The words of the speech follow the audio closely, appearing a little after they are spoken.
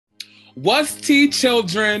What's tea,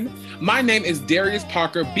 children? My name is Darius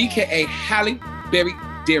Parker, BKA Halle Berry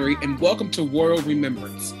Derry, and welcome to Royal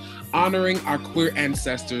Remembrance, honoring our queer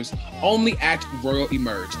ancestors only at Royal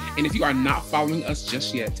Emerge. And if you are not following us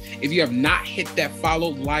just yet, if you have not hit that follow,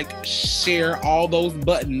 like, share, all those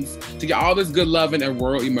buttons to get all this good loving at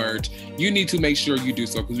Royal Emerge, you need to make sure you do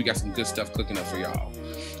so because we got some good stuff cooking up for y'all.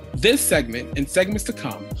 This segment and segments to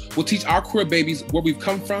come will teach our queer babies where we've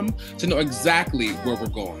come from to know exactly where we're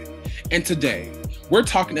going. And today, we're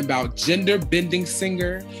talking about gender-bending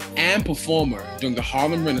singer and performer during the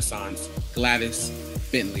Harlem Renaissance, Gladys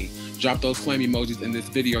Bentley. Drop those flame emojis in this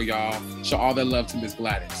video, y'all. Show all that love to Miss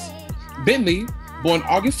Gladys. Bentley, born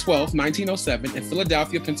August 12, 1907 in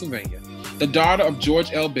Philadelphia, Pennsylvania, the daughter of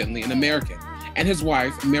George L. Bentley, an American, and his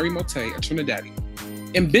wife, Mary Motet, a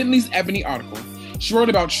Trinidadian. In Bentley's Ebony article, she wrote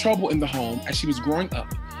about trouble in the home as she was growing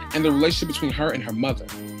up and the relationship between her and her mother.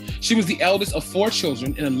 She was the eldest of 4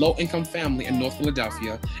 children in a low-income family in North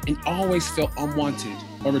Philadelphia and always felt unwanted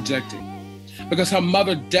or rejected because her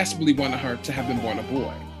mother desperately wanted her to have been born a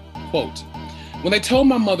boy. Quote, "When they told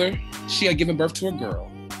my mother she had given birth to a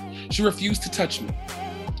girl, she refused to touch me.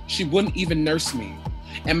 She wouldn't even nurse me,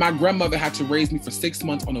 and my grandmother had to raise me for 6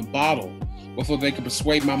 months on a bottle before they could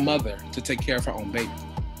persuade my mother to take care of her own baby."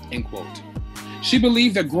 End quote. She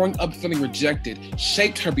believed that growing up feeling rejected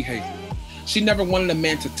shaped her behavior. She never wanted a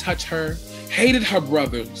man to touch her, hated her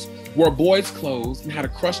brothers, wore boys' clothes, and had a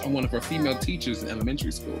crush on one of her female teachers in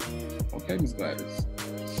elementary school. Okay, Miss Gladys.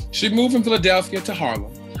 She moved from Philadelphia to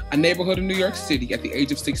Harlem, a neighborhood in New York City, at the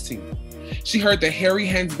age of 16. She heard that Harry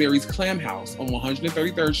Hansberry's Clam House on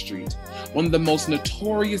 133rd Street, one of the most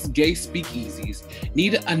notorious gay speakeasies,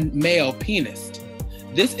 needed a male pianist.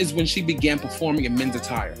 This is when she began performing in men's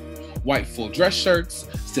attire. White full dress shirts,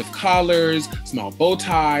 stiff collars, small bow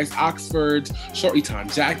ties, Oxfords, short Eton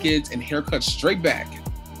jackets, and haircuts straight back.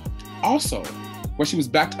 Also, where she was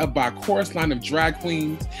backed up by a chorus line of drag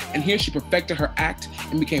queens, and here she perfected her act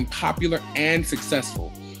and became popular and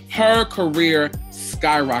successful. Her career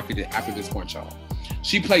skyrocketed after this point, y'all.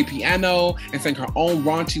 She played piano and sang her own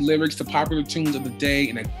raunchy lyrics to popular tunes of the day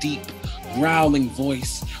in a deep, growling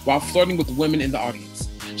voice while flirting with women in the audience.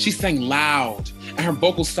 She sang loud, and her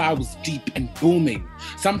vocal style was deep and booming,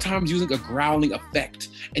 sometimes using a growling effect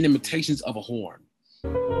and imitations of a horn.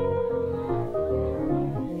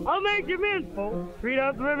 I'll make you men folks treat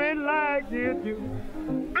us women like you do.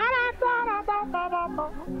 I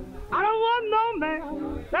don't want no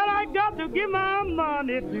man that I got to give my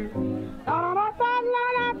money to.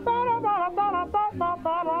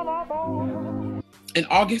 In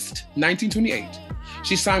August 1928,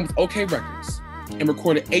 she signed with OK Records and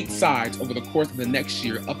recorded 8 sides over the course of the next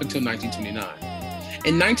year up until 1929.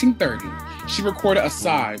 In 1930, she recorded a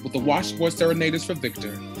side with the Washboard Serenaders for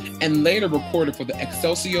Victor and later recorded for the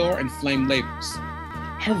Excelsior and Flame labels.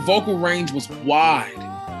 Her vocal range was wide,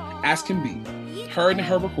 as can be, heard in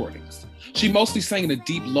her recordings. She mostly sang in a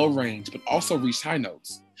deep, low range, but also reached high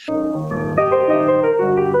notes.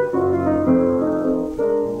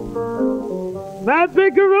 That's a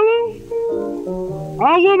gorilla,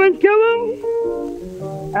 a woman killer,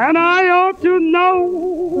 and I ought to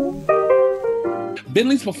know.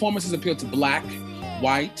 Bentley's performances appealed to Black,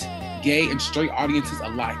 white, gay, and straight audiences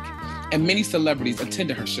alike, and many celebrities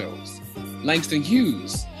attended her shows. Langston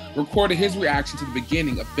Hughes recorded his reaction to the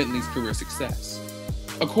beginning of Bentley's career success.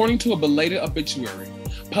 According to a belated obituary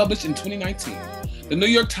published in 2019, the New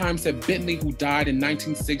York Times said Bentley, who died in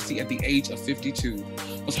 1960 at the age of 52,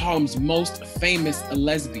 was Harlem's most famous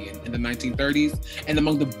lesbian in the 1930s and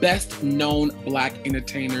among the best known Black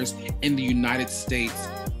entertainers in the United States,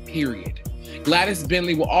 period. Gladys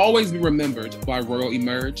Bentley will always be remembered by Royal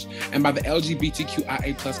Emerge and by the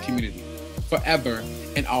LGBTQIA+ community, forever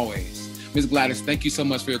and always. Ms. Gladys, thank you so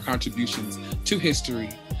much for your contributions to history,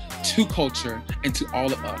 to culture, and to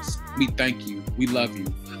all of us. We thank you. We love you.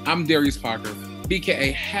 I'm Darius Parker,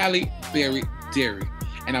 BKA Halle Berry Derry,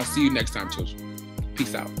 and I'll see you next time, children.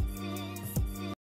 Peace out.